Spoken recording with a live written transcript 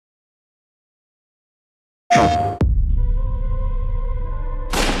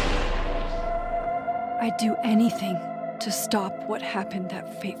I'd do anything to stop what happened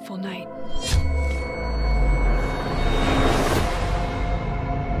that fateful night.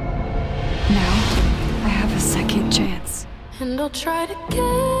 Now, I have a second chance. And I'll try to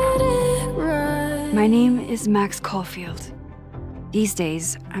get it right. My name is Max Caulfield. These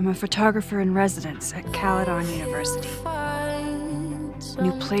days, I'm a photographer in residence at Caledon University.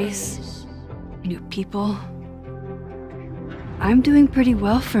 New place, new people. I'm doing pretty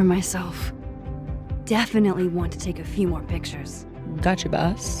well for myself. Definitely want to take a few more pictures. Gotcha,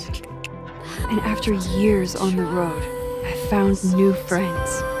 boss. And after years on the road, I found new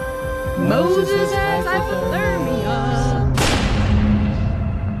friends. Moses has hypothermia.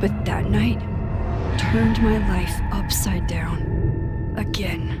 But that night turned my life upside down.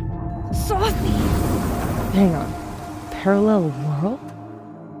 Again. Saucy! Hang on. Parallel world?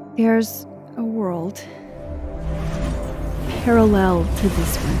 There's a world parallel to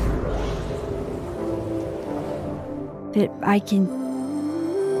this one that I can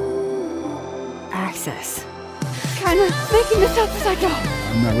access. Kinda making this up as I go.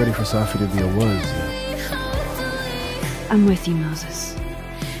 I'm not ready for Safi to be a was yet. I'm with you, Moses.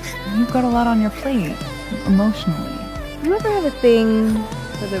 You've got a lot on your plate, emotionally. You ever have a thing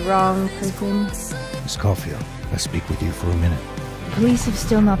for the wrong person? Miss Caulfield, I speak with you for a minute. Police have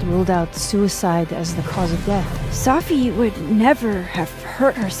still not ruled out suicide as the cause of death. Safi would never have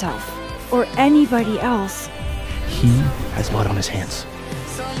hurt herself, or anybody else. He has blood on his hands.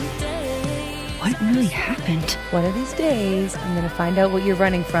 What really happened? One of these days, I'm gonna find out what you're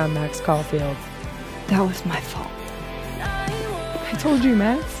running from, Max Caulfield. That was my fault. I told you,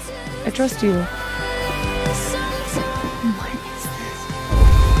 Max. I trust you. What is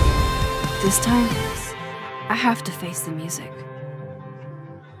this? This time, I have to face the music.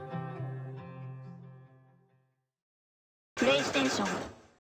 PlayStation